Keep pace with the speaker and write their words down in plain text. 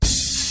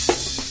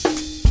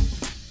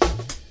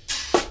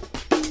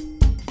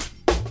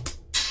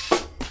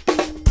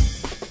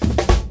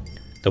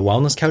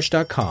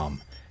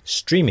TheWellnessCouch.com,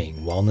 streaming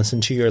wellness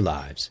into your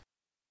lives.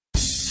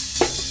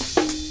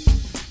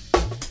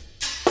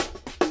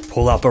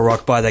 Pull up a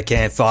rock by the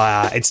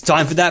campfire. It's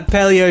time for That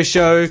Paleo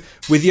Show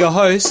with your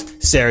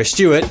hosts, Sarah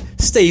Stewart,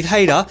 Steve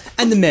Hayter,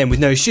 and the man with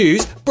no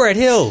shoes, Brett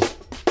Hill.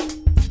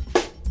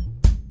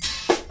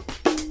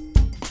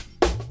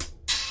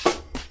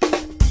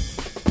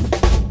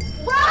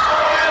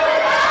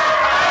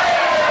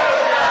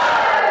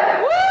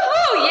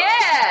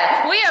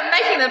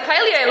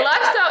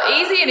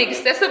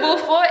 Accessible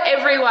for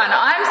everyone.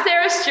 I'm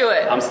Sarah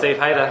Stewart. I'm Steve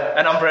Hayter.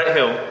 And I'm Brett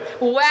Hill.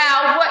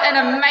 Wow, what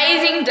an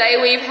amazing day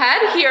we've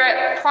had here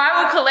at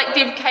Primal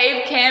Collective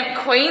Cave Camp,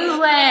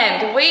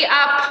 Queensland. We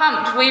are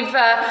pumped. We've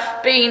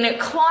been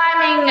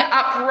climbing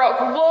up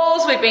rock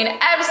walls, we've been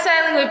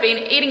abseiling, we've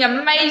been eating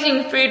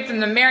amazing food from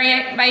the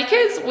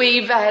Merrymakers,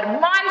 we've had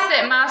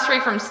mindset mastery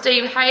from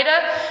Steve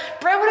Hayter.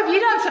 Brett, what have you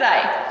done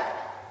today?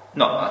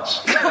 Not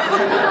much.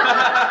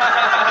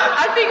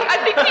 I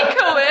think he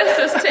coerced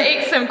us to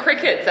eat some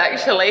crickets,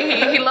 actually.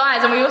 He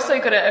lies. And we also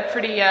got a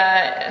pretty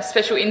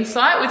special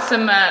insight with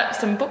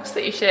some books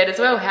that you shared as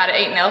well, How to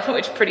Eat an Elephant,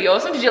 which is pretty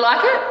awesome. Did you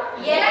like it?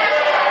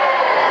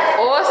 Yeah!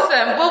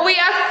 Awesome. Well, we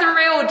are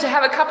thrilled to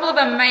have a couple of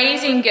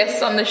amazing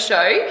guests on the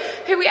show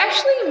who we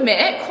actually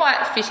met,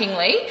 quite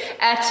fittingly,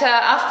 at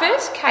our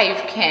first cave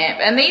camp.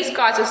 And these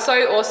guys are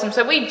so awesome.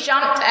 So we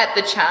jumped at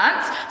the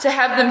chance to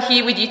have them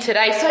here with you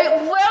today. So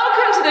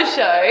welcome to the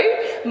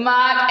show,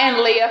 Mark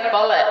and Leah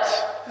Follett.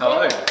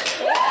 Hello.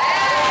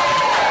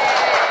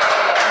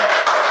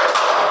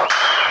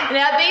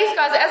 Now, these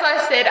guys, as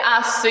I said,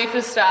 are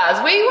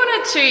superstars. We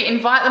wanted to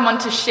invite them on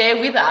to share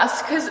with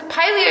us because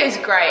paleo is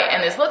great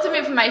and there's lots of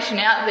information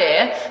out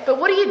there, but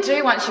what do you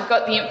do once you've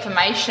got the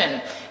information?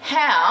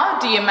 How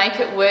do you make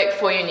it work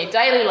for you in your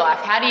daily life?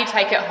 How do you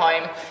take it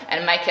home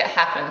and make it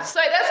happen? So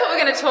that's what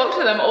we're going to talk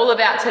to them all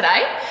about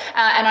today.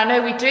 And I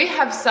know we do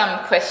have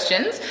some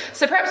questions.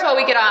 So perhaps while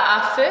we get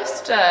our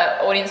first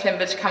audience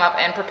member to come up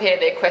and prepare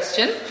their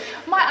question,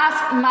 I might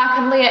ask Mark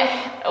and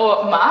Leah,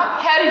 or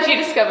Mark, how did you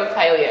discover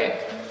paleo?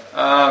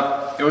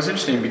 It was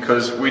interesting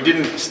because we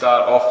didn't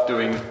start off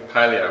doing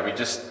paleo. We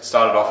just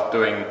started off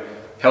doing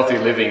healthy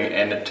living,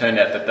 and it turned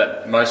out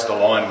that most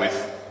aligned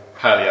with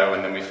paleo,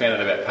 and then we found out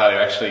about paleo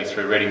actually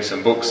through reading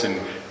some books and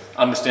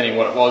understanding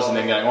what it was, and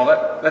then going,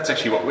 well, that's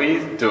actually what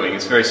we're doing.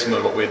 It's very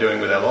similar to what we're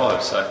doing with our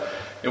lives. So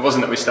it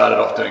wasn't that we started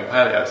off doing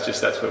paleo, it's just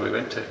that's where we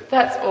went to.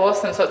 That's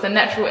awesome. So it's a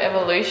natural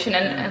evolution.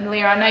 And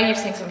Leah, I know you've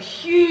seen some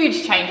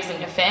huge changes in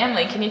your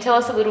family. Can you tell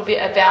us a little bit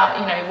about,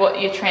 what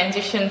your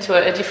transition to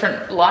a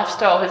different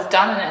lifestyle has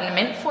done and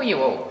meant for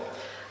you all?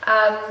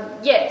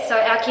 So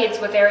our kids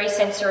were very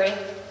sensory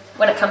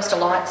when it comes to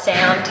light,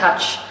 sound,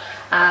 touch.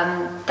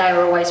 They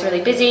were always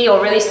really busy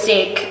or really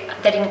sick.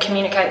 They didn't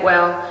communicate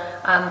well.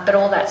 But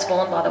all that's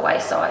fallen by the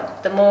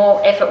wayside. The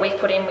more effort we've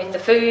put in with the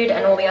food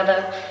and all the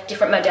other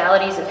different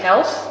modalities of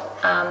health,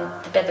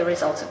 the better the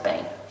results have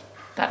been.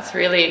 That's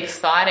really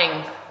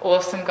exciting.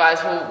 Awesome,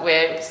 guys. Well,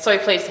 we're so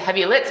pleased to have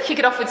you. Let's kick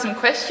it off with some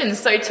questions.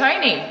 So,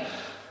 Tony.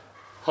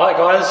 Hi,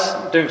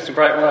 guys. Doing some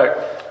great work.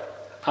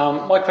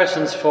 My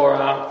question's for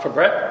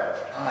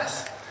Brett.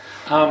 Nice.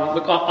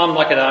 Look, I'm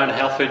lucky to own a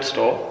health food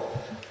store,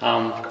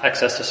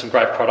 access to some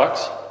great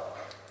products.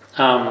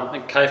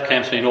 Cave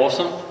Camp's been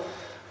awesome.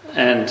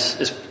 And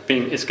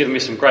it's given me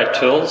some great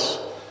tools,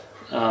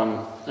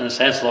 and it's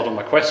answered a lot of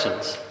my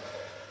questions.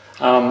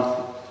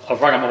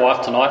 I've rung up my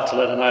wife tonight to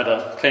let her know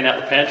to clean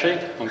out the pantry.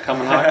 I'm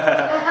coming home.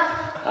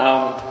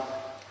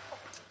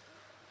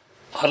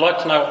 I'd like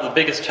to know what the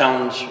biggest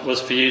challenge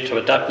was for you to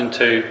adapt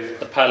into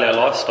the paleo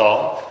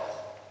lifestyle,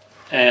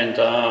 and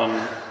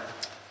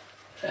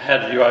how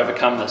did you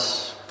overcome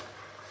this?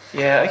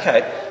 Yeah,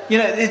 okay.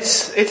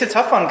 It's a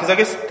tough one because I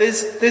guess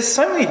there's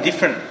so many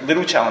different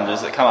little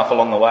challenges that come up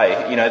along the way.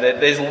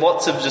 There's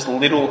lots of just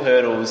little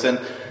hurdles, and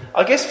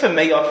I guess for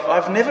me,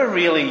 I've never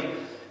really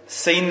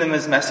seen them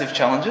as massive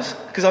challenges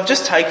because I've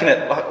just taken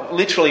it like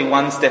literally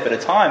one step at a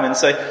time, and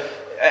so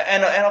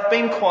and I've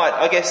been quite,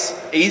 I guess,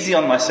 easy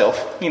on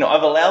myself.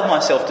 I've allowed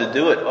myself to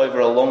do it over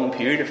a long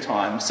period of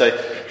time. So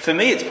for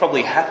me, it's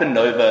probably happened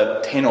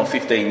over 10 or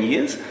 15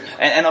 years.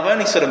 And I've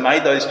only sort of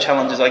made those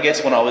challenges, I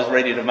guess, when I was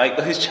ready to make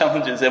those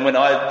challenges and when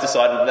I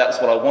decided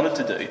that's what I wanted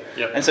to do.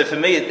 Yep. And so for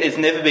me, it's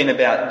never been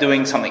about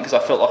doing something because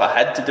I felt like I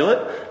had to do it.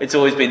 It's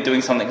always been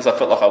doing something because I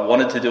felt like I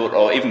wanted to do it,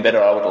 or even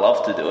better, I would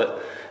love to do it.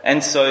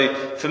 And so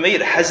for me,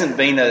 it hasn't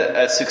been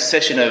a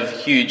succession of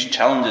huge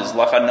challenges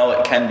like I know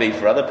it can be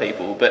for other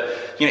people. But,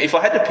 if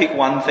I had to pick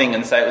one thing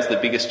and say it was the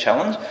biggest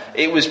challenge,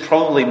 it was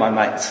probably my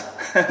mates.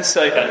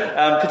 So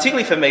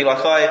particularly for me,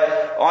 like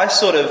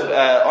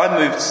I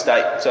moved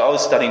state. So I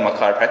was studying my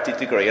chiropractic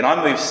degree, and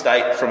I moved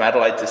state from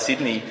Adelaide to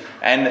Sydney.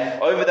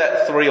 And over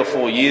that 3 or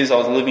 4 years I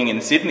was living in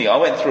Sydney, I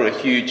went through a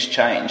huge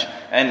change.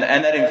 And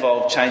that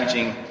involved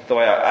changing the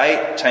way I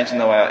ate, changing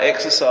the way I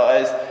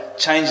exercised,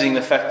 changing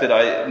the fact that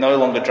I no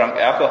longer drank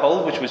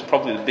alcohol, which was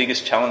probably the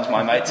biggest challenge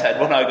my mates had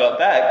when I got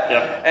back.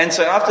 Yeah. And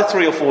so after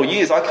 3 or 4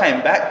 years, I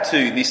came back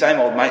to the same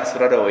old mates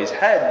that I'd always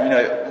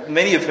had,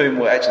 many of whom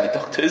were actually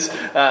doctors,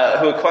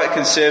 who were quite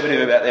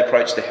conservative about their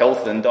approach to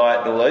health and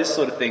diet and all those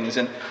sort of things,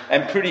 and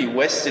pretty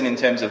Western in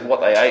terms of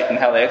what they ate and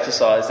how they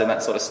exercised and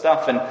that sort of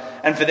stuff.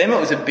 And for them, it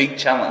was a big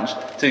challenge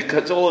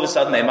to all of a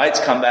sudden their mates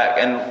come back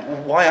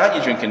and, why aren't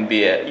you drinking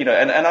beer?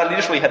 And I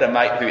literally had a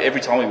mate who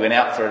every time we went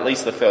out for at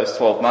least the first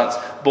 12 months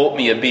bought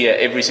me a beer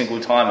every single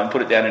time and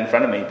put it down in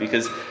front of me,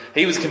 because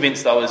he was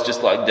convinced I was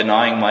just like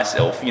denying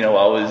myself. I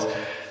was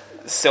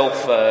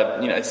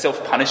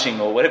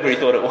self-punishing or whatever he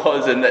thought it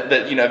was, and that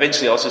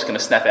eventually I was just going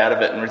to snap out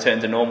of it and return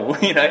to normal.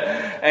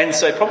 And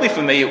so probably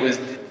for me it was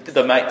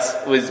the mates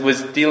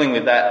was dealing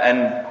with that,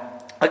 and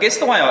I guess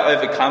the way I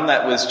overcome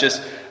that was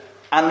just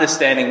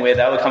understanding where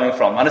they were coming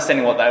from,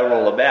 understanding what they were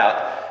all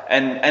about,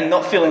 and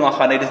not feeling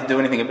like I needed to do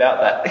anything about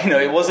that.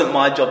 It wasn't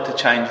my job to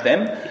change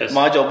them. Yes.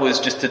 My job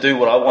was just to do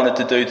what I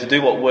wanted to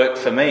do what worked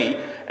for me,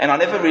 and I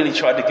never really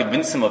tried to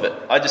convince them of it.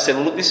 I just said,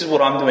 well, look, this is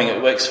what I'm doing,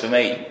 it works for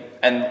me,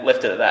 and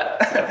left it at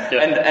that.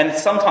 Yeah. And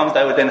sometimes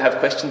they would then have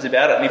questions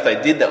about it, and if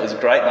they did, that was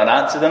great, and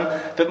I'd answer them,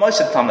 but most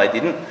of the time they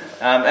didn't.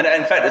 And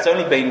in fact, it's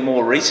only been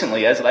more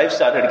recently, as they've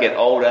started to get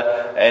older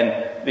and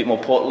a bit more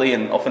portly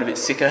and often a bit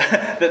sicker,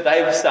 that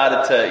they've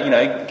started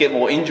to, get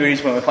more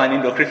injuries when we're playing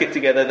indoor cricket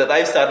together, that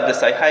they've started to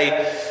say,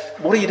 hey,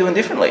 what are you doing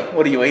differently?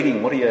 What are you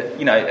eating? What are you,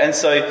 and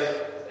so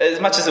as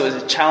much as it was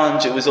a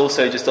challenge, it was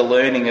also just a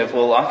learning of,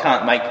 well, I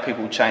can't make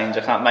people change,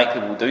 I can't make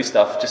people do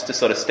stuff, just to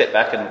sort of step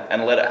back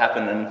and let it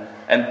happen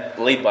and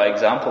lead by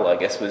example, I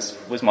guess,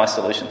 was my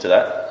solution to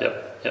that.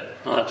 Yep.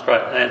 Oh, that's great.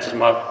 That answers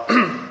my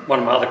one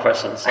of my other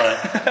questions. So Cool.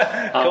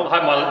 I hope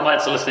my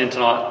mates are listening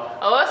tonight.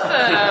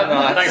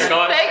 Awesome. Thanks,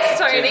 guys. Thanks,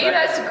 Tony. Cheers, mate.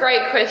 That's a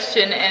great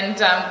question, and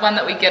one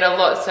that we get a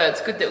lot, so it's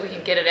good that we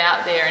can get it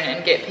out there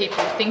and get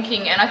people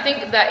thinking. And I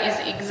think that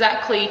is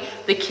exactly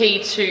the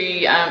key to,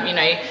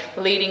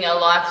 leading a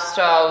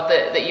lifestyle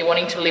that you're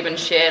wanting to live and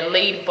share.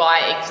 Lead by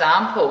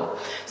example.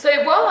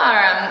 So while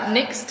our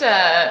next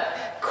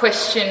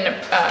question...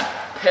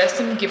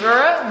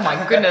 giver,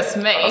 my goodness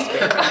me, Oscar,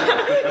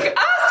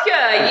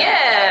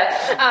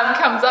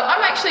 comes up.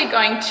 I'm actually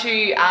going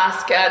to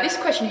ask this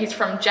question. He's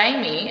from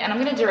Jamie, and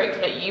I'm going to direct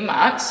it at you,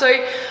 Mark. So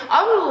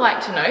I would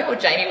like to know, or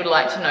Jamie would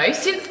like to know,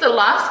 since the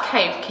last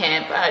cave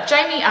camp,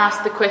 Jamie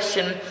asked the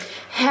question,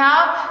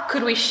 how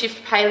could we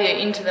shift paleo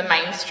into the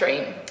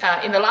mainstream?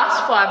 In the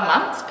last 5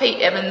 months, Pete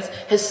Evans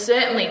has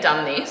certainly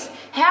done this.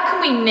 How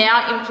can we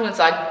now influence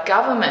our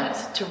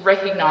governments to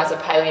recognise a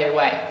paleo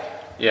way?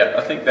 Yeah,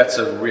 I think that's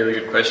a really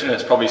good question.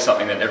 It's probably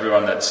something that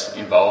everyone that's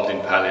involved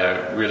in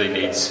paleo really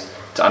needs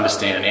to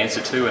understand and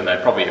answer to, and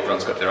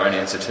everyone's got their own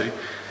answer to.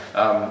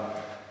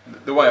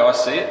 The way I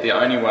see it, the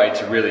only way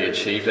to really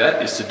achieve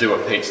that is to do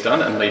what Pete's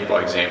done and lead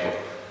by example.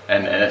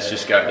 And it's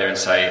just go out there and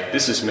say,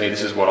 this is me,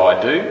 this is what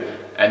I do,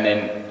 and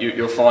then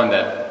you'll find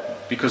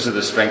that because of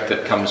the strength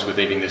that comes with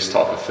eating this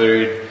type of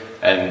food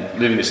and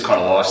living this kind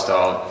of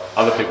lifestyle,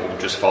 other people will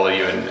just follow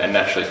you and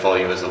naturally follow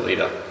you as a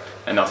leader.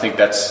 And I think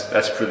that's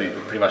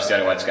pretty much the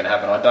only way it's going to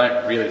happen. I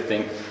don't really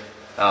think,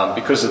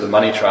 because of the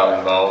money trail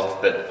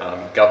involved,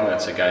 that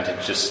governments are going to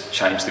just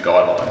change the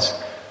guidelines.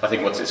 I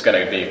think it's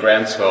going to be a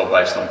groundswell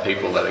based on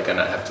people that are going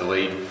to have to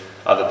lead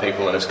other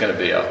people, and it's going to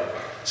be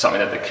something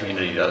that the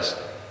community does.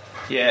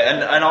 Yeah,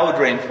 and I would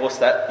reinforce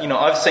that.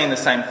 I've seen the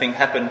same thing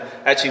happen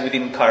actually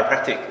within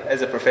chiropractic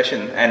as a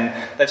profession, and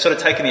they've sort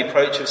of taken the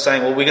approach of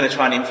saying, well, we're going to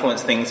try and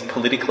influence things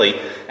politically.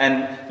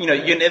 And,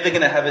 you're never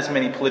going to have as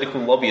many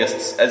political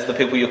lobbyists as the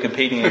people you're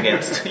competing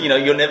against.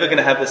 You're never going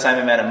to have the same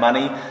amount of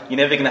money. You're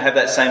never going to have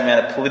that same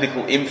amount of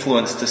political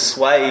influence to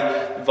sway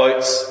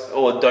votes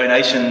or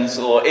donations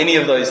or any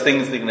of those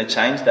things that are going to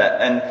change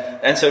that.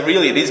 And so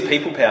really it is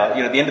people power.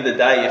 At the end of the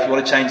day, if you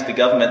want to change the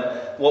government,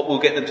 what will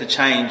get them to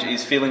change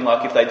is feeling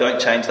like if they don't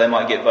change, they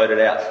might get voted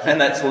out.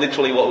 And that's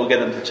literally what will get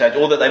them to change,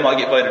 or that they might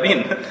get voted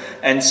in.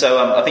 And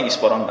so I think you're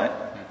spot on, mate.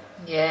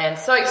 Yeah, and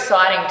so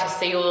exciting to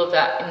see all of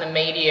that in the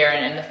media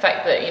and the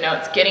fact that,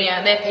 it's getting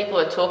out there, people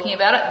are talking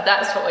about it.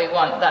 That's what we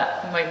want,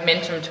 that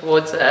momentum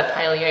towards a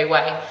paleo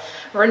way.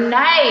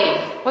 Renee,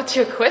 what's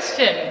your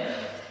question?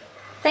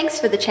 Thanks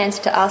for the chance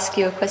to ask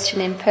you a question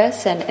in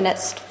person, and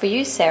it's for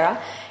you,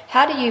 Sarah.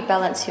 How do you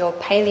balance your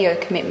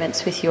paleo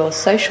commitments with your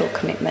social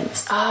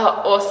commitments?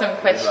 Oh, awesome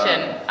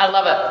question. I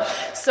love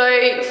it.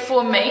 So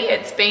for me,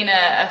 it's been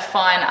a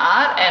fine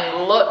art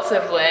and lots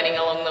of learning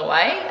along the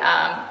way.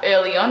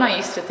 Early on, I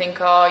used to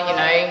think,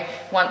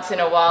 once in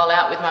a while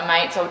out with my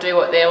mates, I'll do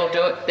what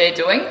they're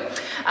doing.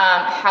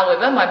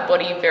 However, my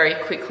body very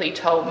quickly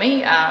told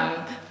me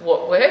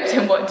what worked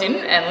and what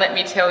didn't, and let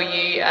me tell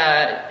you,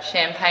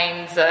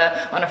 champagnes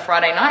on a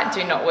Friday night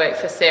do not work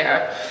for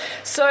Sarah.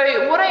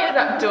 So what I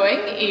ended up doing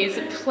is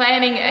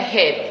planning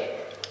ahead.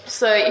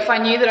 So if I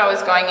knew that I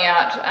was going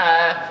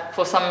out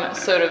for some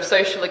sort of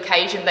social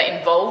occasion that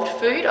involved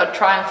food, I'd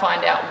try and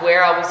find out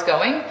where I was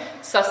going,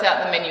 suss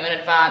out the menu in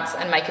advance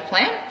and make a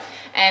plan.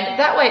 And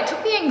that way it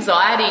took the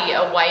anxiety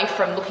away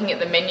from looking at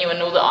the menu and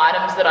all the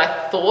items that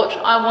I thought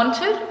I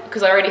wanted,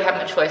 because I already had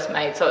my choice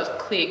made, so it was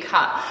clear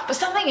cut. But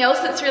something else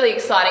that's really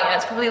exciting, and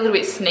it's probably a little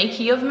bit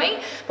sneaky of me,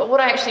 but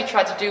what I actually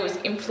tried to do was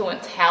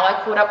influence how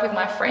I caught up with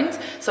my friends.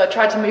 So I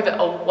tried to move it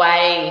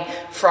away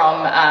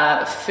from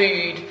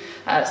food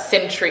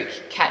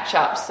centric catch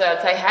up. So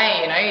I'd say,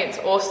 hey, it's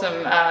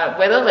awesome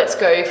weather, let's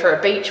go for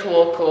a beach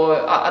walk, or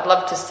I'd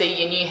love to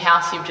see your new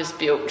house you've just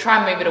built. Try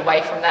and move it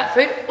away from that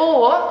food,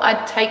 or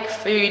I'd take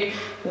food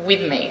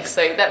with me.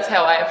 So that's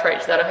how I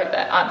approach that. I hope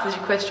that answers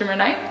your question,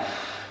 Renee.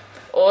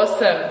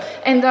 Awesome.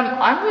 And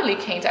I'm really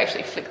keen to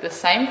actually flick the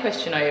same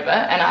question over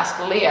and ask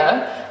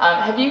Leah,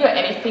 have you got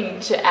anything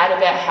to add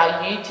about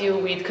how you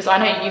deal with, because I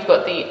know you've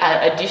got the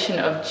addition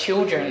of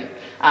children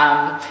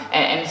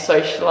and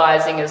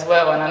socialising as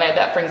well, and I know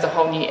that brings a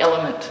whole new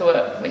element to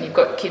it when you've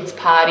got kids'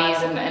 parties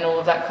and all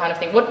of that kind of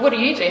thing. What do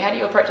you do? How do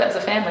you approach that as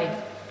a family?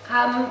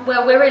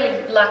 Well, we're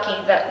really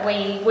lucky that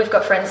we've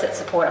got friends that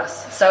support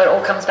us, so it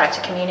all comes back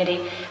to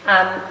community.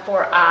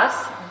 For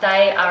us,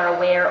 they are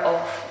aware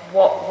of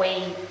what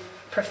we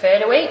prefer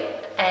to eat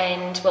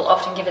and will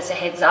often give us a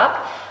heads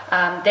up.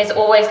 There's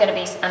always going to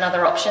be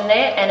another option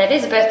there, and it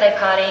is a birthday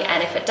party,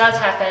 and if it does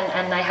happen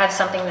and they have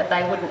something that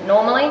they wouldn't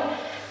normally,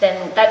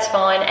 then that's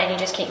fine, and you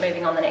just keep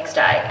moving on the next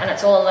day. And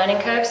it's all a learning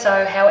curve,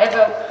 so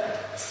however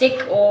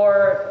sick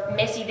or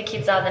messy the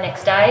kids are the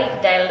next day,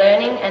 they're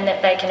learning, and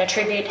that they can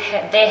attribute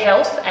their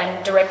health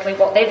and directly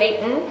what they've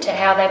eaten to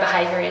how their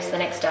behaviour is the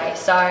next day.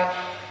 So,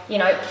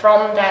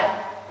 from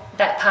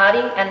that party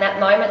and that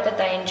moment that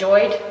they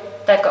enjoyed,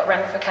 they've got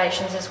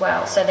ramifications as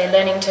well. So they're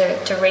learning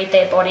to read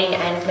their body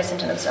and listen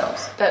to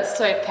themselves. That's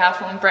so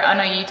powerful. And Brett, I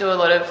know you do a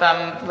lot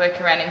of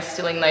work around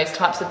instilling those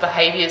types of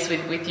behaviours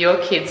with your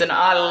kids, and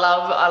I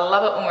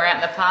love it when we're out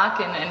in the park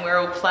and we're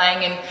all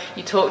playing, and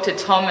you talk to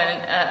Tom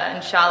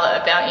and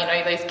Charlotte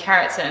about those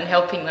carrots and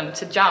helping them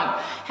to jump.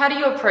 How do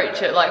you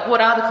approach it? Like,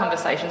 what are the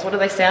conversations? What do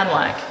they sound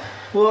like?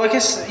 Well, I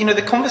guess,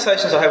 the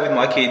conversations I have with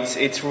my kids,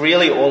 it's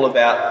really all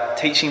about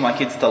teaching my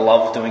kids to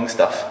love doing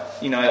stuff.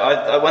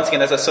 I once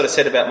again, as I sort of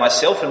said about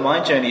myself and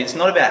my journey, it's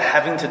not about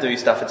having to do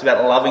stuff, it's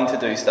about loving to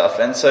do stuff.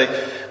 And so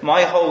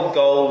my whole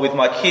goal with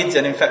my kids,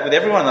 and in fact with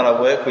everyone that I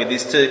work with,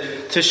 is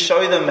to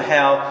show them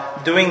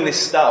how doing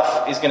this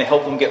stuff is going to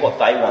help them get what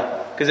they want.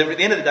 Because at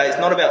the end of the day, it's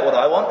not about what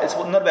I want, it's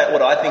not about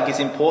what I think is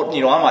important.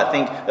 I might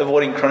think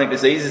avoiding chronic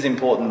disease is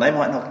important, they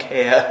might not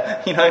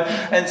care,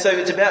 And so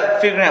it's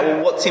about figuring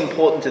out, what's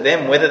important to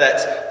them, whether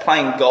that's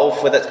playing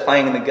golf, whether that's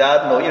playing in the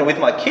garden, or, with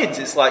my kids,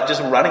 it's like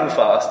just running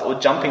fast, or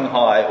jumping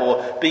high,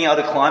 or being able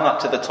to climb up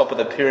to the top of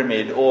the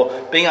pyramid, or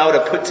being able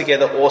to put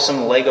together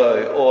awesome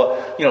Lego, or,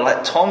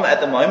 like Tom at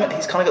the moment,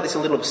 he's kind of got this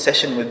little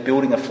obsession with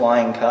building a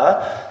flying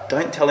car.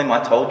 Don't tell him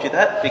I told you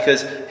that,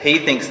 because he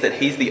thinks that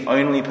he's the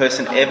only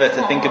person ever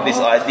to think of this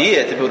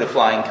idea to build a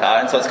flying car,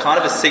 and so it's kind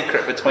of a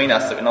secret between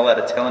us that we're not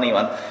allowed to tell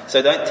anyone,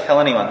 so don't tell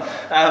anyone.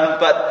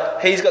 But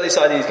he's got this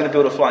idea he's going to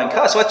build a flying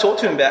car, so I talked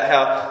to him about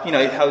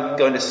how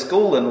going to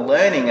school and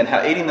learning, and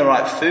how eating the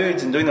right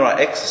foods and doing the right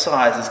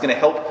exercise is going to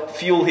help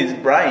fuel his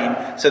brain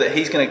so that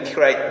he's going to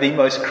create the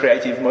most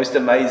creative, most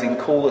amazing,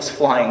 coolest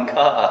flying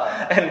car,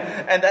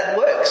 and that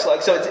works.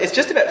 So it's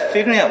just about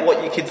figuring out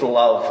what your kids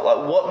love,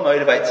 like what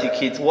motivates your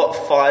kids, what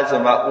fires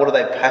them up, what are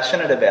they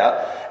passionate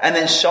about, and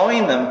then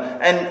showing them,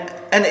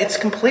 and it's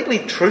completely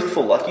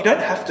truthful. Like, you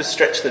don't have to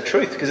stretch the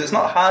truth, because it's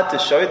not hard to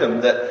show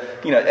them that,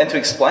 and to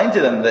explain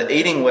to them that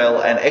eating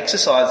well and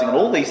exercising and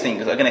all these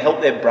things are going to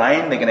help their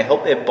brain, they're going to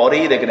help their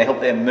body, they're going to help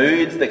their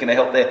moods, they're going to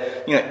help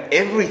their,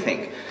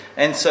 everything.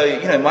 And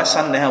so, my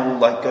son now will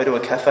go to a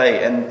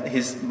cafe, and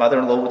his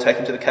mother-in-law will take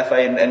him to the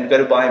cafe and go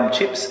to buy him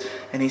chips.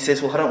 And he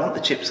says, well, I don't want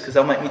the chips because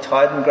they'll make me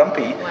tired and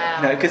grumpy.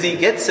 Wow. Because he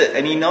gets it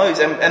and he knows.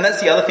 And that's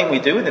the other thing we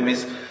do with him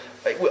is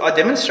I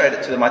demonstrate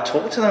it to them. I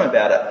talk to them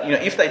about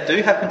it. If they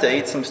do happen to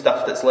eat some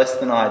stuff that's less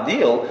than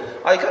ideal,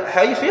 I go,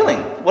 how are you feeling?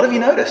 What have you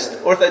noticed?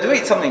 Or if they do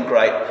eat something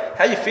great,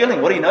 how are you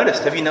feeling? What have you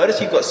noticed? Have you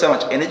noticed you've got so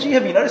much energy?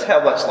 Have you noticed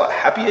how much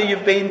happier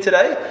you've been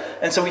today?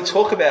 And so we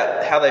talk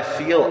about how they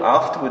feel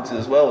afterwards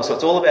as well. So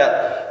it's all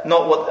about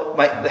not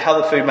how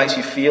the food makes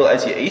you feel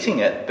as you're eating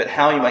it, but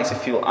how it makes you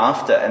feel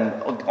after and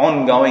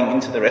ongoing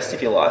into the rest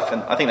of your life.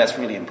 And I think that's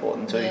really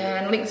important too.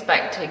 Yeah, and links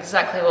back to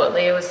exactly what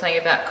Leah was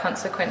saying about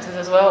consequences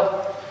as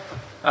well.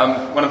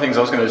 One of the things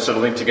I was going to sort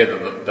of link together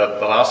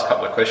the last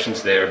couple of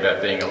questions there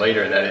about being a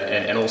leader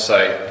and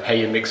also how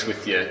you mix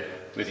with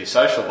your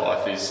social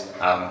life is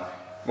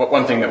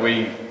one thing that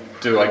we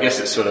do. I guess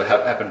it's sort of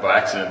happened by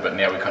accident, but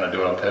now we kind of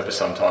do it on purpose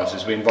sometimes.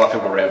 Is we invite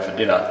people around for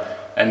dinner,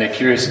 and they're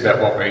curious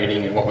about what we're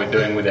eating and what we're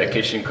doing with our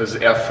kitchen, because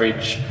our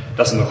fridge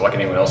doesn't look like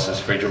anyone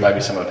else's fridge, or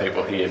maybe some of the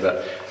people here,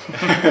 but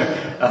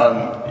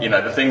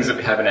the things that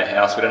we have in our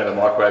house, we don't have a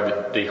microwave,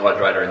 a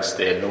dehydrator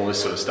instead, and all this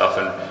sort of stuff,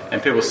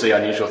 and people see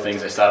unusual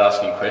things, they start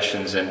asking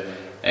questions, and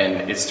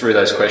it's through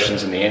those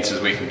questions and the answers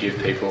we can give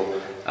people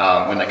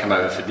when they come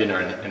over for dinner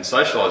and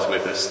socialise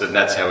with us,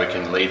 that's how we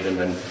can lead them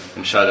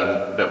and show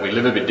them that we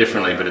live a bit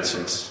differently, but it's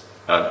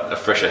a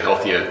fresher,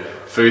 healthier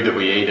food that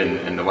we eat,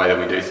 and the way that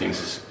we do things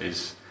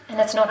is and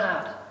it's not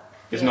hard.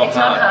 It's not It's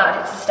hard. not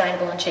hard, it's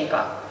sustainable and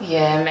cheaper.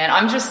 Yeah, man,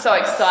 I'm just so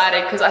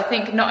excited because I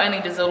think not only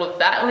does all of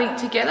that link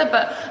together,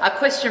 but a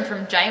question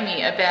from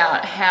Jamie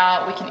about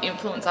how we can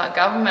influence our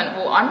government.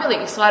 Well, I'm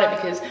really excited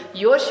because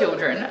your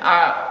children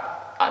are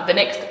the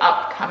next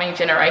upcoming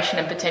generation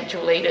of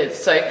potential leaders.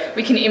 So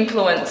we can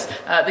influence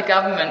the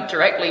government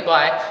directly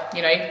by,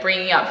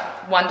 bringing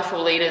up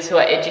wonderful leaders who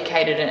are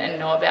educated and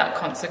know about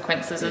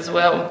consequences as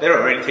well. They're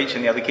already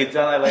teaching the other kids,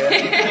 aren't they,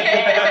 Leah?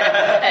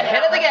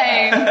 Ahead of the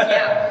game.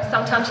 Yeah,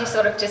 sometimes you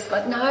sort of just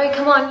like, no,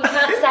 come on, you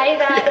can't say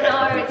that.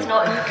 No, it's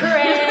not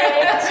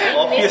correct.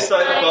 Off your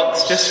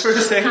soapbox just for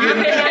a second. You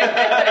can't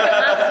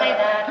say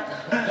that.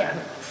 Yeah.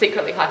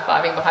 Secretly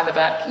high-fiving behind the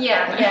back.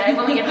 Yeah.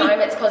 When we get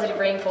home, it's positive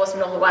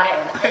reinforcement all the way.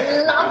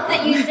 I love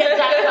that you said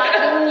that,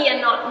 but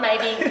you're not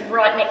maybe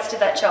right next to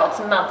that child's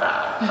mother.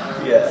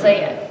 Yeah. So,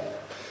 yeah.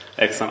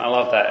 Excellent. I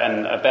love that.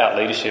 And about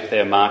leadership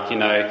there, Mark,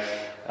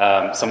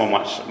 someone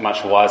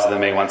much wiser than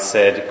me once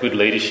said, good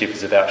leadership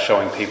is about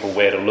showing people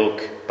where to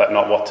look, but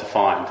not what to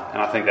find.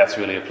 And I think that's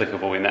really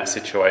applicable in that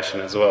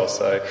situation as well.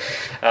 So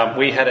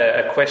we had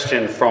a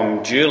question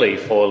from Julie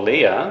for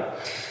Leah.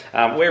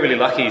 We're really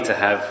lucky to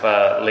have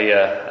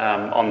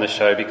Leah on the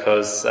show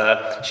because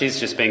she's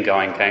just been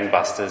going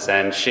gangbusters,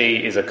 and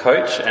she is a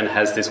coach and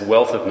has this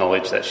wealth of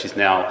knowledge that she's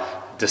now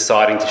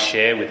deciding to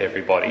share with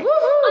everybody.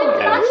 I'm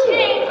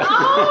blushing!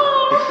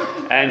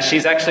 Oh! And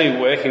she's actually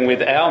working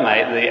with our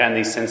mate and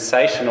the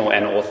sensational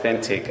and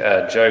authentic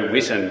Joe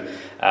Witten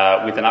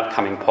with an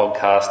upcoming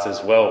podcast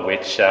as well,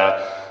 which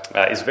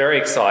is very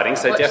exciting.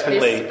 So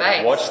definitely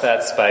watch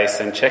that space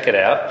and check it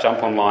out.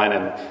 Jump online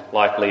and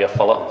like Leah,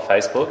 follow on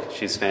Facebook.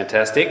 She's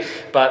fantastic.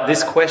 But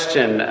this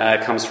question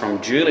comes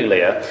from Julie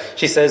Leah.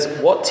 She says,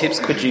 what tips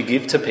could you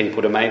give to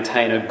people to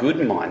maintain a good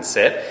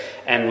mindset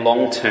and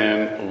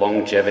long-term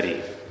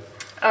longevity?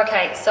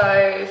 Okay,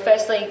 so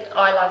firstly,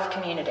 I love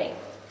community.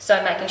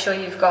 So making sure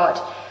you've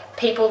got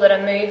people that are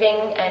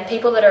moving and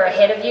people that are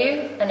ahead of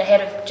you and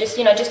ahead of just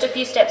a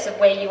few steps of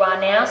where you are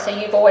now. So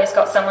you've always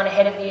got someone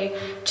ahead of you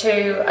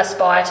to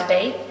aspire to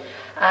be.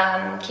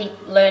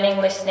 Keep learning,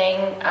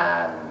 listening,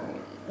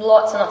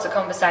 lots and lots of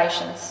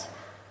conversations.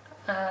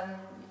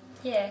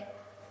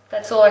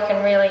 That's all I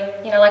can really,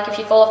 like if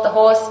you fall off the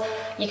horse,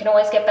 you can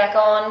always get back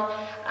on.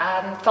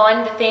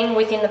 Find the thing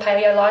within the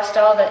paleo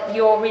lifestyle that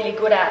you're really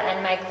good at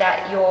and make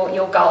that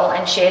your goal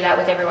and share that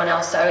with everyone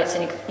else. So it's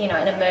an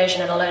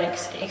immersion and a learning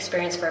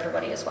experience for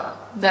everybody as well.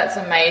 That's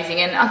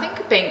amazing. And I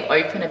think being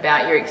open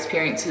about your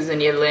experiences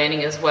and your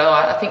learning as well,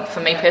 I think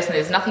for me personally,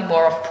 there's nothing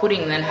more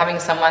off-putting than having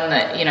someone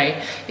that,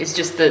 is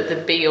just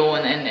the be-all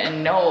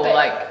and know-all.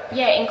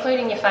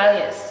 Including your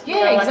failures.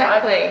 Yeah,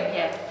 exactly.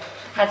 I've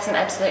had some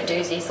absolute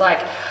doozies.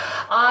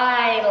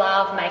 I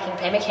love making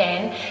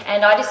pemmican,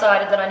 and I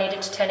decided that I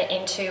needed to turn it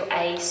into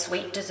a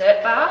sweet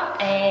dessert bar,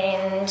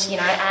 and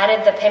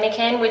added the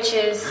pemmican, which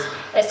is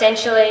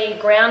essentially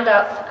ground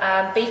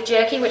up beef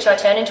jerky, which I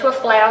turned into a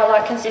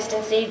flour-like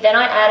consistency. Then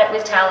I add it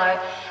with tallow,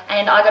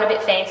 and I got a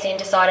bit fancy and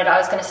decided I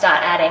was going to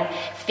start adding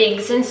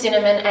figs and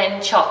cinnamon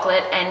and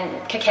chocolate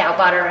and cacao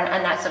butter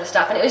and that sort of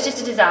stuff, and it was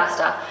just a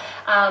disaster.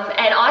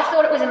 And I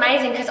thought it was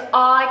amazing because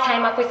I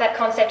came up with that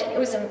concept, and it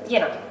was,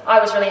 I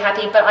was really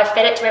happy, but I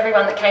fed it to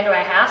everyone that came to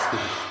our house.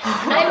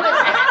 They weren't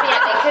so happy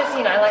at me because,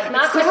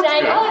 Mark was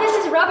saying, oh, this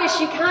is rubbish,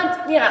 you can't,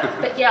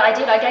 But yeah, I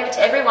did. I gave it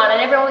to everyone,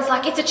 and everyone was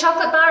like, it's a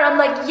chocolate bar. I'm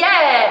like,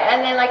 yeah.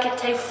 And they're like, it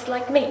tastes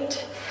like meat.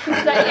 So,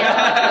 jerky.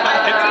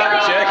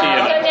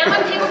 So now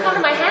when people come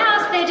to my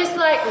house, they're just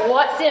like,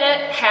 what's in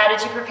it? How did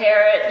you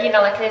prepare it?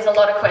 There's a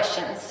lot of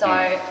questions. So,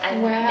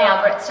 and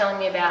now Brett's telling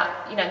me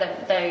about,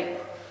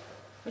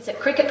 is it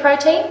cricket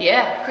protein?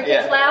 Yeah.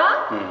 Cricket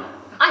flour?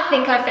 I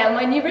think I found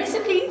my new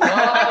recipe. So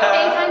I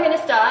think I'm going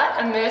to start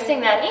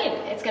immersing that in.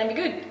 It's going to be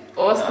good.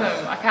 Awesome.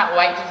 I can't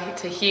wait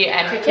to hear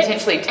and Crickets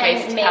potentially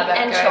taste and meat how that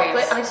and goes.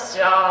 chocolate. It's a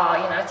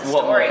story.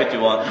 What more could you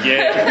want?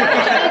 Yeah.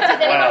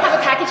 Does anyone have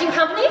a packaging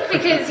company?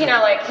 Because, a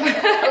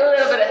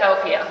little bit of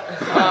help here.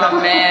 Oh,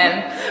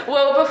 man.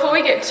 Well, before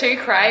we get too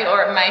cray,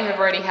 or it may have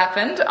already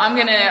happened, I'm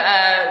going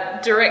to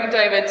direct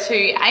over to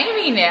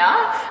Amy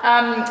now.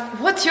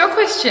 What's your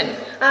question?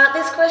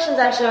 This question's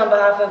actually on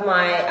behalf of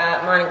mine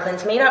and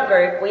Clint's meetup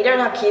group. We don't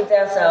have kids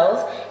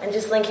ourselves, and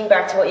just linking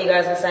back to what you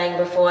guys were saying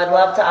before, I'd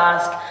love to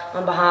ask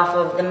on behalf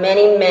of the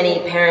many, many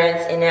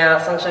parents in our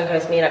Sunshine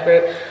Coast meetup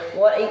group,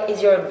 what is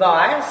your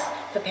advice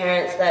for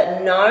parents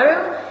that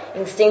know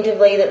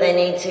instinctively that they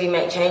need to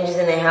make changes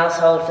in their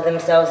household for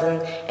themselves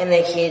and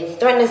their kids,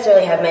 don't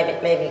necessarily have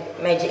maybe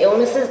major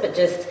illnesses, but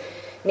just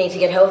need to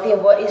get healthy?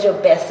 And what is your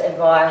best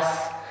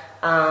advice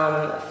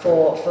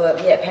for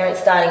parents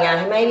starting out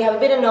who maybe have a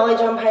bit of knowledge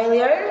on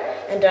paleo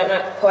and don't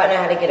quite know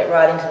how to get it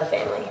right into the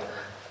family?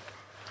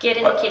 Get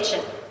in the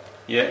kitchen.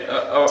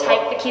 Yeah.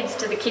 Take the kids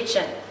to the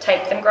kitchen.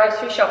 Take them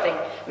grocery shopping.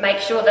 Make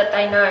sure that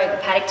they know the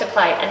paddock to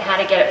plate and how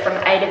to get it from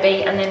A to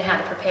B and then how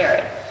to prepare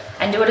it.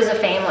 And do it as a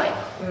family.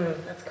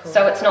 That's cool.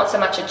 So it's not so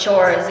much a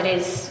chore as it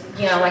is,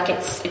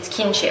 it's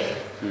kinship.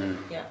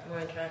 Yeah, more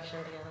interaction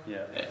together.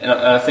 Yeah. And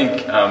I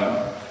think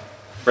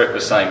Brett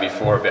was saying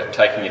before about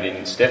taking it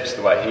in steps,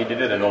 the way he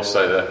did it, and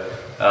also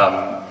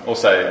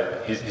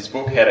also his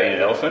book, How to Eat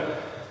an Elephant,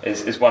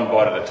 is one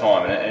bite at a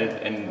time,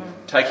 and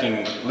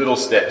taking little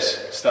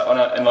steps.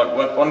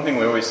 One thing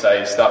we always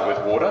say is start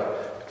with water,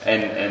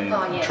 and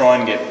try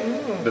and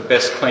get the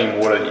best clean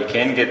water that you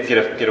can.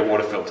 Get a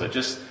water filter.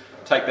 Just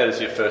take that as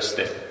your first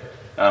step.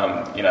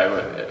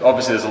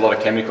 Obviously there's a lot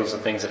of chemicals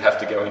and things that have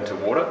to go into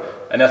water,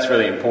 and that's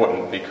really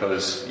important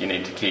because you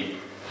need to keep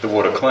the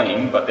water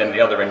clean, but then at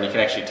the other end you can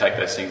actually take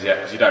those things out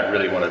because you don't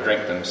really want to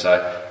drink them.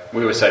 So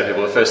we always say to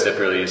people the first step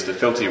really is to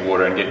filter your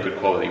water and get good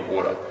quality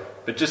water.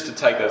 But just to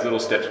take those little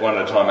steps one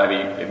at a time,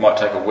 maybe it might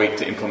take a week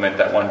to implement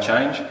that one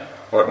change,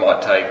 or it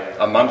might take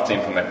a month to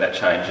implement that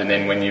change, and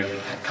then when you're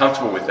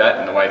comfortable with that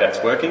and the way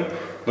that's working,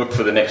 look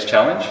for the next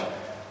challenge.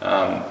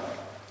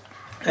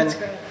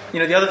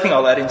 The other thing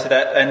I'll add into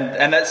that,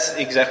 and that's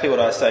exactly what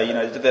I say,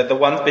 the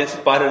one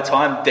bite at a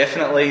time,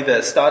 definitely,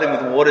 the starting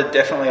with water,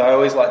 definitely I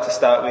always like to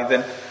start with,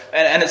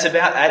 and it's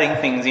about adding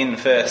things in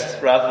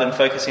first rather than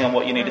focusing on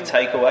what you need to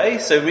take away.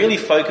 So really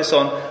focus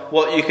on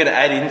what you can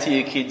add into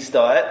your kids'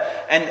 diet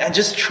and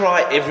just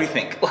try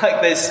everything.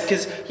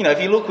 Because if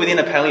you look within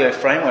a paleo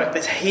framework,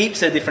 there's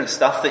heaps of different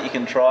stuff that you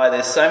can try.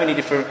 There's so many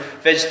different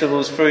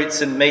vegetables, fruits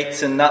and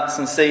meats and nuts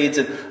and seeds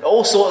and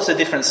all sorts of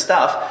different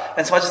stuff.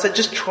 And so I just said,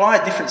 just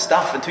try different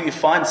stuff until you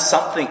find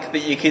something that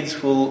your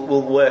kids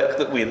will work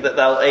with, that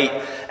they'll eat.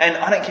 And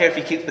I don't care if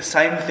you keep the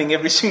same thing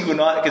every single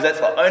night because that's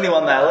the only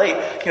one they'll eat.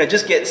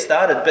 Just get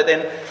started. But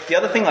then the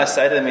other thing I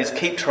say to them is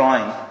keep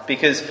trying,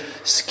 because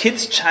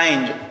kids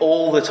change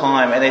all the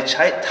time and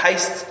their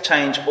tastes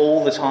change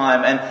all the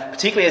time, and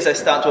particularly as they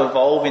start to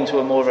evolve into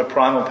a more of a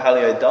primal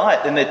paleo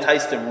diet, then their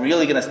tastes are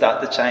really going to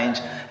start to change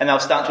and they'll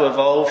start to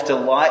evolve to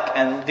like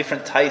and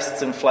different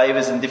tastes and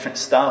flavours and different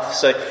stuff.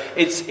 So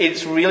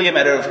it's really a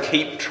matter of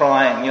keep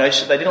trying.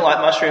 They didn't like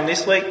mushroom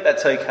this week,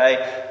 that's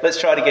okay. Let's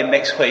try it again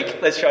next week.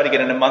 Let's try it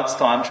again in a month's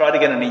time. Try it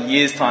again in a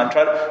year's time.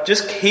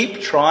 Just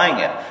keep trying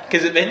it,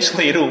 because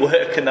eventually it'll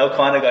work and they'll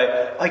kind of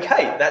go,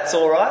 okay, that's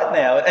all right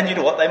now. And you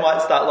know what? They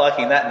might start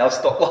liking that and they'll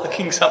stop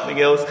liking something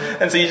else.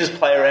 And so you just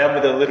play around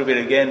with it a little bit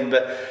again.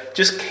 But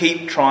just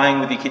keep trying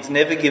with your kids.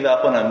 Never give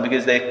up on them,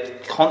 because they're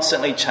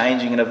constantly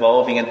changing and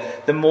evolving. And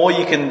the more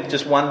you can,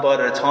 just one bite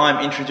at a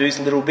time, introduce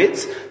little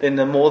bits, then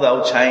the more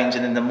they'll change,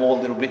 and then the more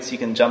little bits you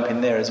can jump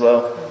in there as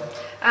well.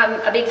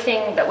 A big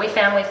thing that we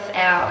found with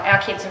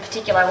our kids in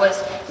particular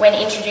was when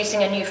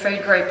introducing a new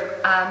food group,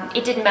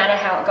 it didn't matter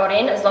how it got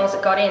in as long as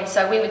it got in.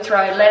 So we would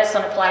throw lettuce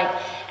on a plate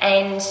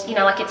and,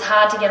 it's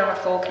hard to get on a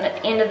fork, and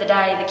at the end of the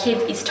day, the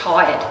kid is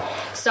tired.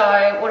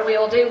 So what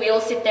do? We all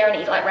sit there and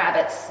eat like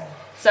rabbits.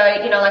 So,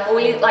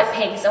 we eat like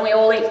pigs, and we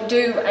all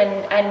do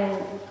and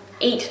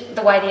eat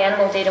the way the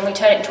animal did, and we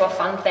turn it into a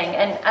fun thing.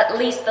 And at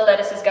least the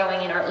lettuce is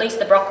going in, or at least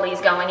the broccoli is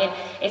going in.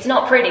 It's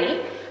not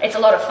pretty. It's a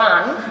lot of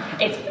fun.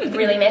 It's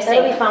really messy.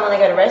 That'll be fun when they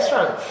go to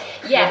restaurants.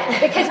 Yeah,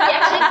 because we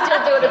actually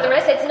still do it at the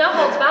rest. It's no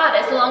holds barred.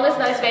 As long as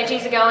those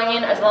veggies are going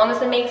in, as long as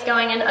the meat's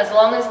going in, as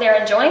long as they're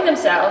enjoying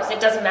themselves, it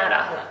doesn't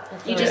matter.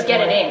 You just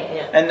get it in.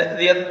 Yeah. And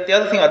the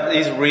other thing that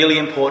is really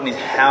important is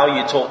how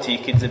you talk to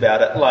your kids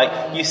about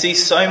it. You see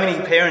so many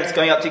parents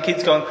going up to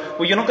kids going,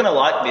 well, you're not going to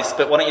like this,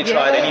 but why don't you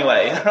try it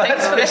anyway? Right?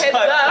 Thanks for the heads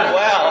up.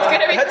 Wow,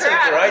 that's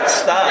a great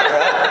start,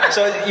 right?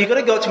 So you've got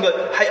to go up to them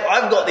and go, hey,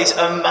 I've got this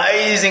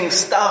amazing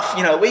stuff.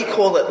 We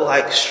call it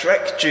like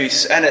Shrek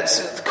juice, and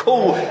it's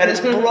cool, and it's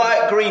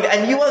bright green,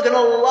 and you are going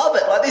to love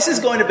it. This is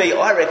going to be,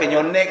 I reckon,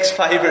 your next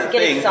favourite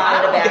thing. You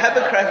have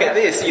a crack at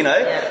this,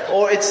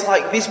 Or it's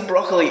like, this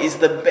broccoli is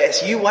the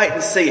best. You wait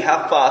and see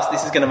how fast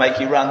this is going to make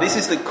you run. This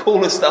is the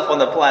coolest stuff on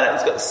the planet.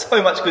 It's got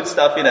so much good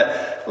stuff in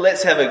it.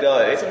 Let's have a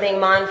go. So being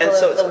mindful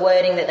of the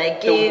wording that they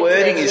give, the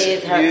wording to their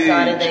kids, is how huge.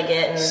 excited they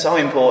get. So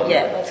important.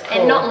 Yeah, that's cool.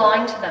 And not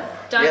lying to them.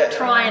 Don't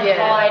try and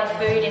hide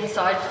food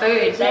inside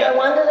food. They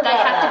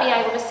have to be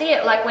able to see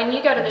it. Like when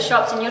you go to the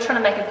shops and you're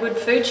trying to make a good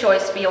food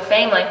choice for your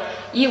family,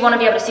 you want to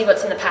be able to see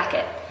what's in the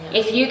packet. Yeah.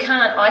 If you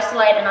can't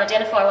isolate and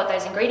identify what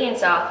those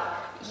ingredients are,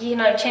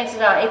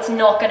 chances are it's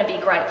not going to be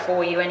great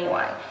for you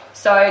anyway.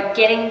 So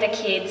getting the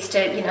kids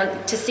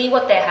to see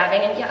what they're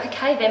having, and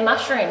okay, they're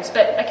mushrooms,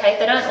 but okay, if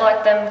they don't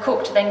like them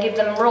cooked, then give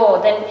them raw,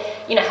 then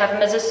have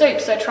them as a soup.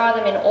 So try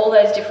them in all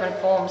those different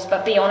forms,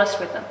 but be honest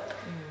with them.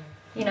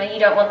 You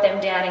don't want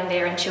them doubting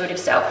their intuitive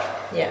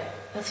self. Yeah,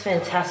 that's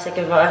fantastic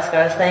advice,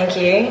 guys. Thank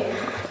you.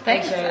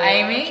 Thanks,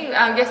 Amy.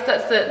 I guess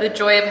that's the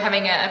joy of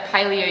having a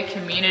paleo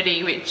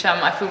community, which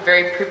I feel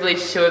very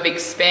privileged to have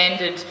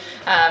expanded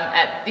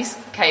at this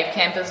cave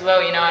camp as well.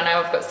 I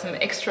know I've got some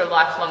extra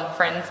lifelong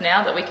friends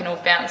now that we can all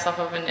bounce off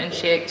of and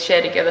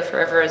share together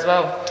forever as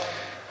well.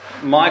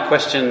 My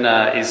question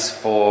is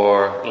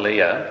for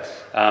Leah.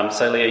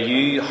 So Leah,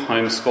 you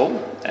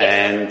homeschool,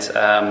 yes.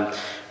 And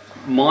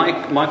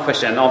my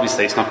question, and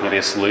obviously it's not going to be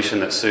a solution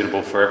that's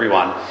suitable for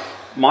everyone.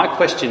 My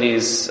question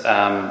is,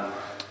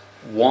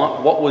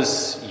 what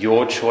was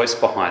your choice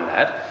behind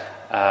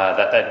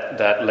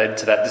that led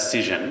to that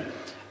decision?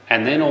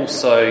 And then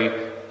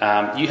also,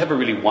 you have a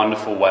really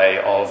wonderful way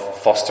of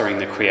fostering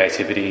the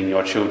creativity in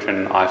your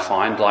children, I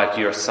find. Like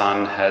your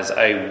son has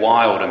a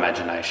wild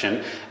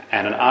imagination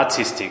and an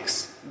artistic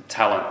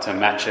talent to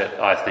match it,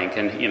 I think.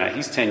 And,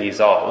 he's 10 years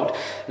old,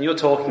 and you're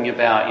talking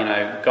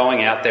about,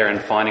 going out there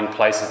and finding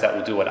places that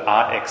will do an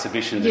art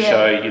exhibition to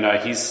show,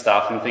 his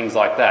stuff and things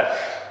like that.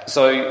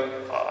 So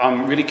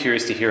I'm really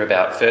curious to hear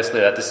about,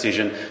 firstly, that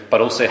decision, but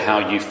also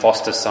how you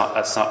foster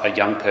a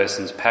young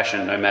person's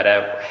passion, no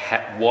matter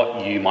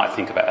what you might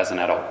think about as an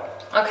adult.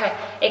 Okay,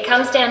 it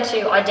comes down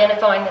to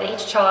identifying that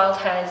each child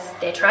has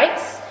their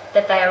traits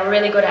that they are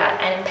really good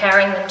at and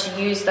empowering them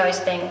to use those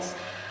things,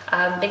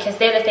 because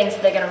they're the things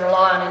that they're going to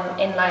rely on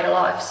in later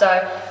life.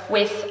 So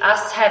with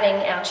us having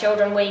our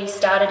children, we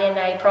started in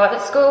a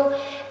private school,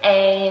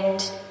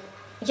 and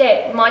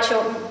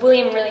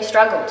William really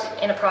struggled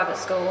in a private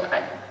school.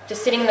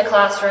 Just sitting in the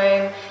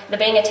classroom, the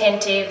being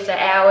attentive, the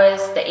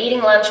hours, the eating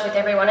lunch with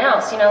everyone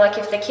else.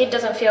 If the kid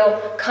doesn't feel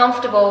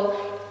comfortable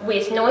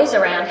with noise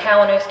around,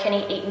 how on earth can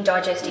he eat and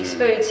digest his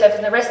food? So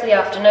for the rest of the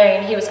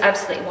afternoon, he was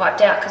absolutely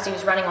wiped out because he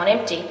was running on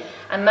empty,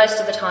 and most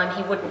of the time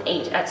he wouldn't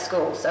eat at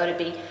school. So it'd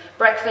be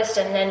breakfast,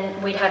 and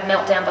then we'd have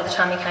meltdown by the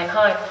time he came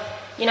home.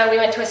 We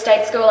went to a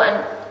state school,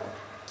 and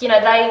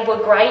they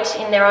were great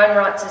in their own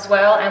rights as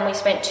well, and we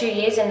spent 2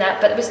 years in that,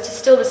 but it was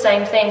still the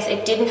same things.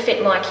 It didn't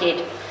fit my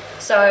kid.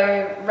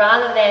 So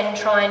rather than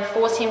try and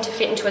force him to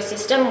fit into a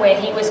system where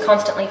he was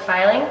constantly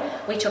failing,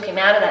 we took him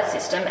out of that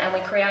system and we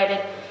created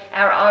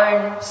our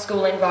own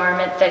school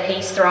environment that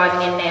he's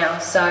thriving in now.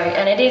 So,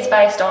 and it is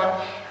based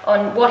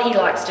on what he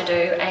likes to do,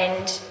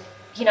 and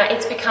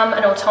it's become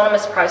an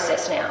autonomous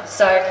process now.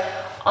 So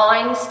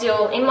I'm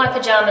still in my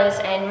pyjamas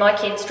and my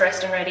kid's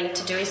dressed and ready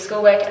to do his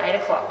schoolwork at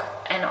 8 o'clock,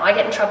 and I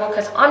get in trouble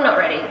because I'm not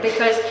ready,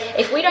 because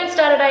if we don't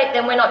start at 8,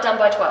 then we're not done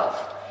by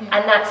 12.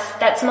 And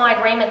that's my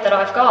agreement that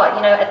I've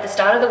got. At the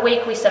start of the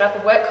week, we set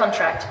up a work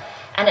contract,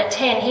 and at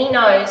 10, he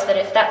knows that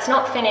if that's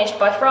not finished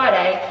by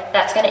Friday,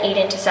 that's going to eat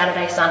into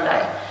Saturday,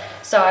 Sunday.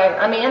 So,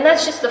 and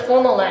that's just the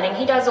formal learning.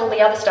 He does all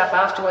the other stuff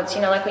afterwards.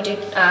 Like we do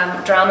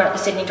drama at the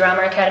Sydney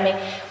Drama Academy,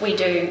 we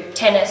do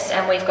tennis,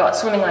 and we've got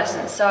swimming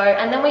lessons. So,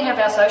 and then we have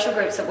our social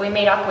groups that we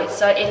meet up with.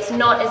 So it's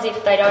not as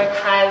if they don't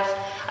have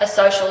a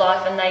social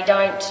life and they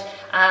don't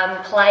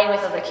play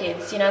with other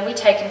kids. We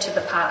take them to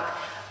the park.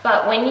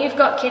 But when you've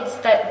got kids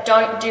that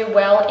don't do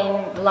well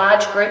in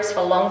large groups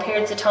for long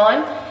periods of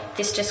time,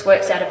 this just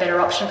works out a better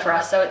option for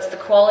us. So it's the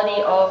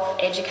quality of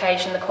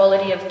education, the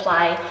quality of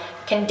play,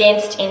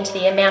 condensed into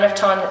the amount of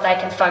time that they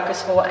can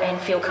focus for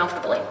and feel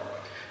comfortable in.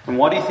 And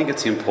why do you think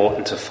it's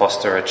important to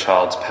foster a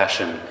child's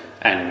passion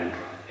and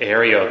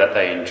area that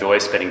they enjoy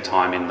spending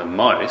time in the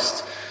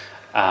most,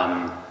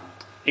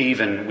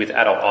 even with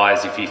adult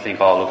eyes? If you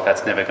think, oh, look,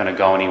 that's never going to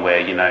go anywhere,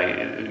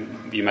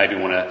 you maybe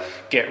want to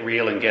get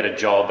real and get a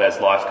job as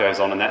life goes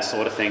on and that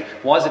sort of thing.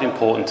 Why is it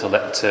important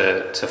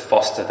to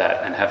foster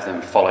that and have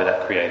them follow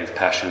that creative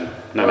passion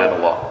no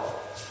matter what?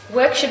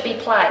 Work should be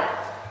play.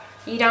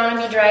 You don't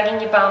want to be dragging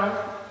your bum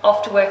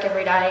off to work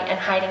every day and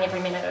hating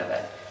every minute of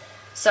it.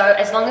 So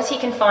as long as he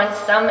can find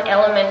some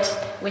element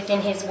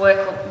within his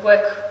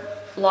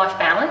work-life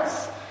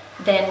balance,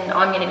 then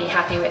I'm going to be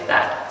happy with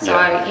that. So,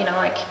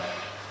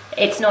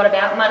 it's not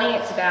about money,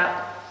 it's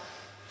about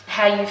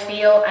how you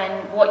feel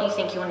and what you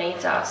think your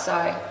needs are.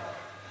 So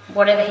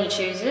whatever he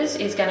chooses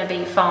is going to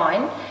be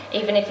fine.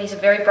 Even if he's a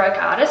very broke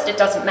artist, it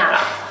doesn't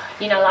matter.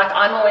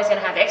 I'm always going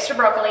to have extra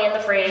broccoli in the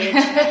fridge and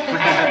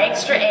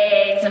extra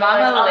eggs and all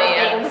those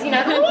other things.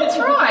 That's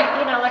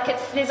right.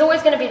 There's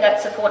always going to be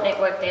that support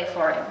network there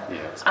for him. Yeah,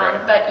 it's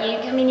great. But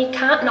you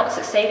can't not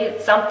succeed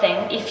at something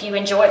if you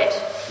enjoy it.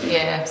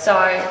 Yeah. So,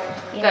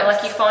 you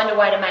find a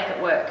way to make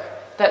it work.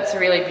 That's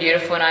really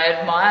beautiful, and I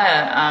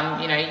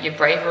admire, your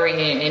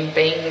bravery in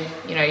being,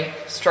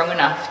 strong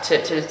enough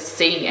to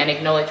see and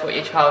acknowledge what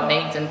your child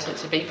needs and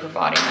to be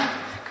providing that.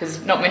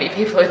 Because not many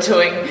people are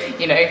doing,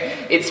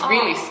 it's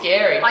really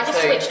scary. I just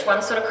switched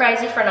one sort of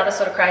crazy for another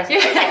sort of crazy.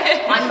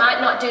 Okay, I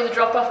might not do the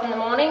drop-off in the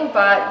morning,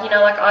 but,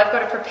 I've got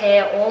to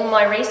prepare all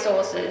my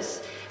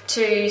resources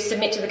to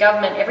submit to the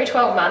government every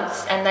 12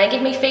 months, and they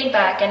give me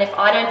feedback, and if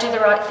I don't do the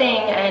right thing,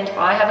 and if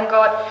I haven't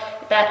got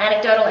that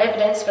anecdotal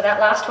evidence for that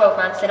last 12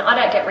 months, then I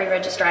don't get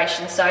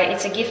re-registration. So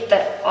it's a gift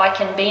that I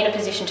can be in a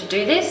position to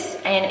do this,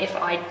 and if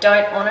I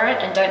don't honour it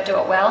and don't do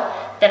it well,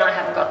 then I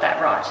haven't got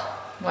that right.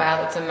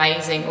 Wow, that's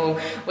amazing. Well,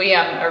 we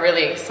are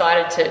really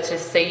excited to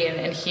see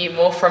and hear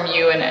more from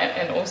you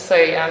and also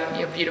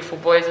your beautiful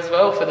boys as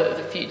well for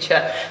the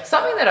future.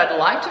 Something that I'd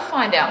like to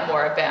find out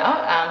more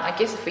about, I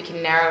guess if we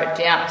can narrow it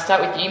down, I'll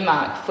start with you,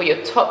 Mark, for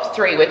your top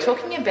 3. We're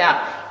talking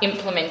about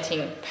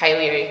implementing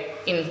paleo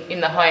in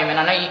the home, and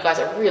I know you guys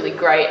are really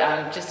great,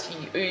 just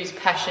you ooze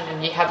passion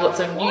and you have lots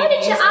of new... Why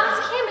did you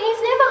ask him?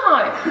 He's never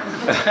home.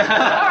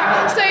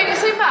 Alright, so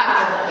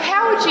Mark,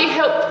 how would you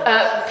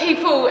help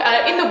people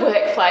in the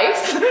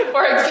workplace,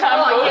 for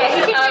example? Oh yeah,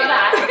 he can do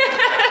that.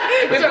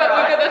 we've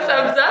got the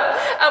thumbs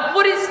up.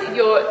 What is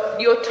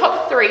your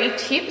top 3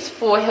 tips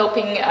for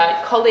helping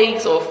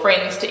colleagues or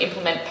friends to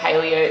implement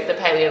the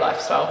paleo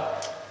lifestyle?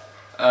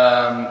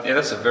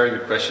 That's a very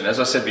good question. As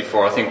I said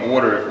before, I think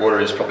water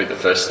is probably the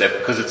first step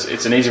because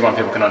it's an easy one.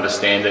 People can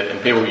understand it,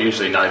 and people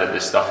usually know that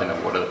there's stuff in the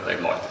water that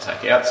they'd like to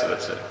take out. So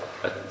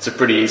it's a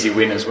pretty easy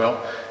win as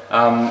well.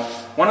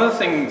 One of the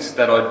things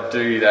that I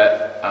do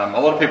that a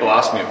lot of people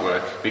ask me at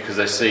work, because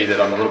they see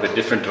that I'm a little bit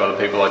different to other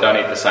people. I don't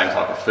eat the same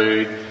type of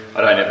food. I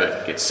don't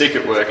ever get sick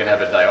at work and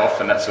have a day off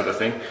and that sort of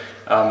thing.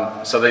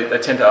 So they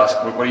tend to ask,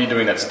 what are you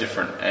doing that's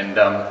different? And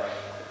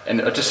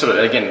I just sort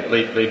of, again,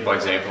 lead by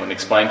example and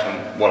explain to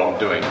them what I'm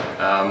doing.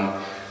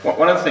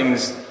 One of the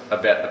things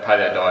about the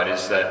paleo diet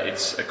is that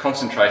it's a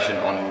concentration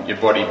on your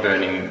body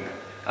burning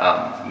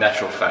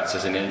natural fats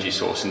as an energy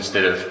source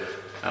instead of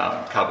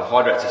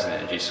carbohydrates as an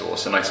energy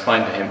source. And I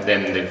explained to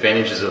them the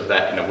advantages of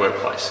that in a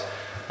workplace,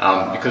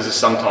 because there's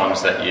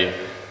sometimes that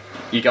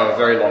you go a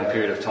very long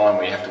period of time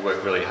where you have to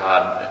work really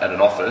hard at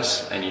an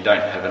office and you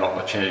don't have an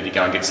opportunity to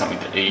go and get something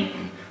to eat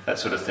and that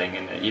sort of thing,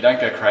 and you don't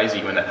go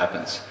crazy when that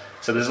happens.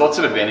 So there's lots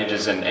of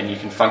advantages, and you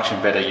can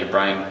function better, your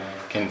brain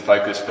can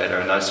focus better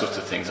and those sorts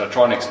of things. I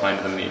try and explain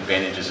to them the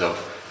advantages of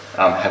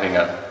having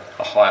a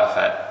higher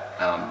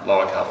fat,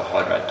 lower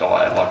carbohydrate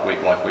diet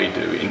like we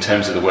do in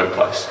terms of the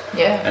workplace.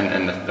 Yeah.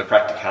 And the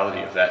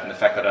practicality of that, and the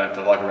fact that I don't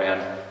have to lug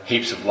around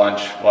heaps of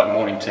lunch, like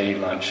morning tea,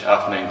 lunch,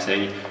 afternoon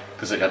tea,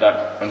 because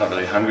I'm not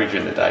really hungry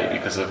during the day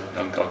because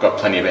I've got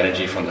plenty of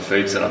energy from the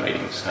foods that I'm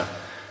eating. So.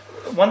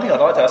 One thing I'd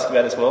like to ask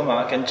about as well,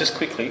 Mark, and just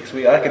quickly, because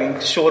we are getting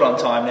short on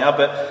time now,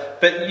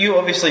 but you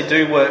obviously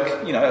do work,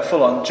 a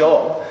full-on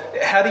job.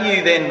 How do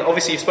you then,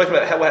 obviously you've spoken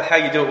about how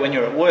you do it when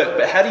you're at work,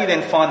 but how do you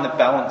then find the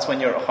balance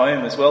when you're at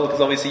home as well? Because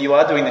obviously you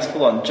are doing this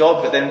full-on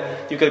job, but then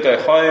you've got to go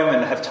home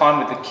and have time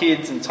with the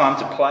kids and time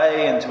to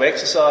play and to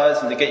exercise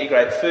and to get you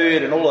great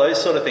food and all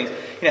those sort of things.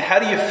 How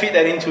do you fit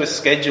that into a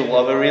schedule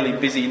of a really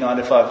busy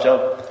 9-to-5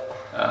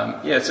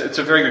 job? It's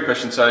a very good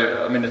question.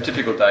 So, a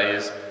typical day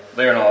is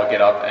Leah and I will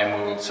get up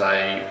and we'll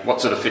say what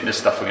sort of fitness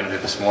stuff we're going to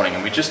do this morning,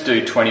 and we just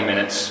do 20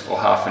 minutes or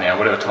half an hour,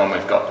 whatever time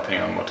we've got,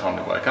 depending on what time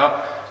we woke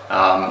up,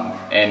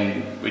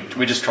 and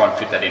we just try and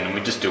fit that in, and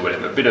we just do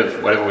a bit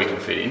of whatever we can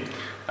fit in.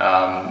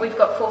 We've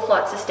got 4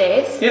 flights of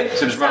stairs. Yeah,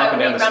 so just run up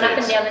and down the stairs. Run up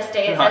and down the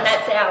stairs, Nice. And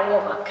that's our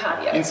warm-up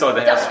cardio. Inside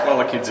the house while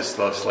the kids are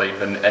still asleep,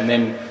 and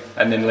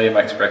then Leah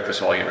makes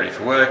breakfast while I get ready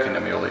for work, and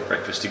then we all eat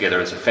breakfast together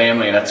as a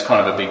family, and that's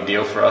kind of a big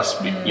deal for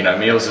us.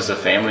 Meals as a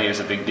family is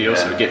a big deal,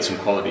 so we get some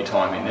quality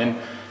time in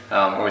then.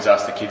 Always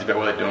ask the kids about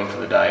what they're doing for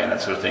the day and that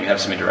sort of thing, have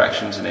some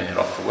interactions, and then head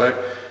off for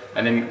work,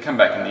 and then come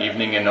back in the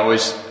evening. And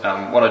always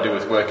what I do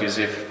with work is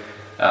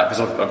because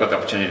I've got the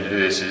opportunity to do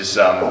this, is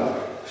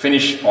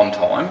finish on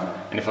time,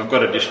 and if I've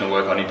got additional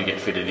work I need to get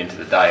fitted into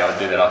the day, I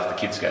do that after the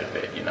kids go to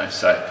bed.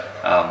 So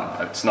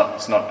it's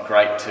not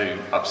great to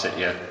upset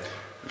your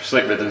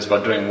sleep rhythms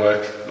by doing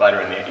work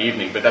later in the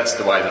evening, but that's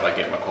the way that I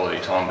get my quality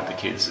time with the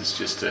kids, is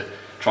just to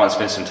try and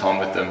spend some time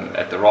with them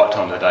at the right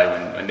time of the day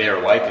when they're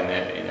awake and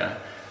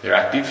they're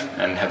active,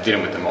 and have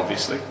dinner with them,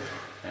 obviously,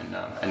 and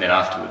then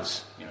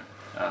afterwards,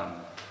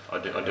 I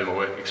do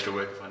my extra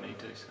work if I need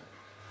to. So.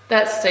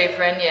 That's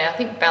super, and I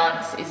think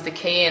balance is the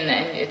key, and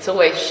it's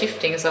always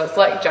shifting, so it's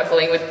like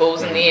juggling with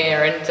balls in the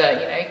air, and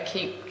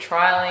keep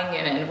trialling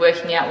and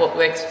working out what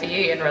works for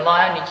you, and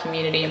rely on your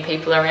community and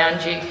people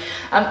around you.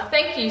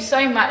 Thank you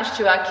so much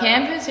to our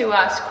campers who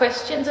asked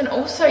questions, and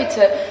also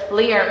to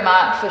Leah and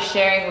Mark for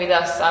sharing with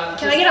us.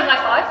 Can I get a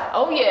high five?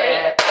 Oh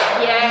yeah.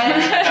 Yeah.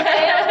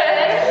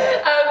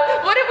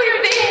 What did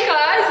we think,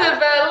 guys, of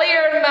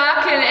Leah and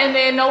Mark and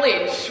their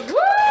knowledge? Woo!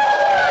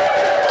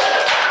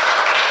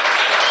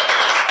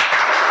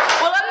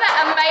 Well, on that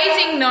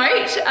amazing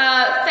note,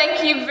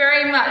 thank you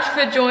very much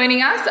for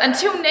joining us.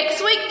 Until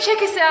next week,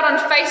 check us out on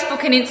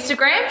Facebook and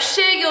Instagram,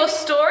 share your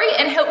story,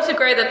 and help to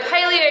grow the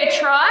Paleo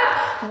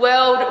tribe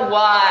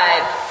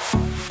worldwide.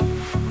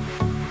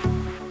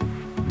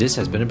 This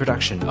has been a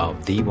production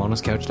of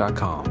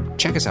TheWellnessCouch.com.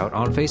 Check us out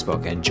on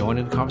Facebook and join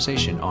in the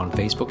conversation on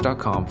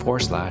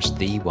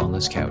Facebook.com/The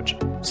Wellness Couch.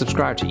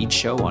 Subscribe to each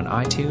show on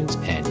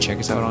iTunes and check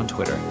us out on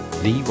Twitter.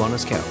 The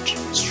Wellness Couch,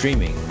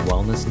 streaming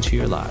wellness into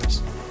your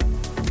lives.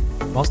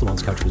 Whilst the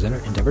Wellness Couch presenter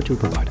endeavor to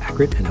provide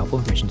accurate and helpful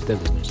information to their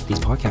listeners, these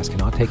podcasts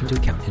cannot take into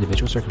account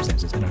individual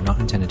circumstances and are not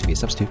intended to be a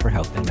substitute for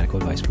health and medical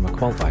advice from a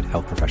qualified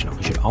health professional.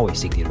 You should always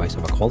seek the advice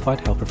of a qualified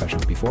health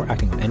professional before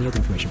acting on any of the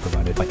information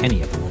provided by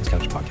any of the Wellness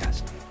Couch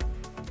podcasts.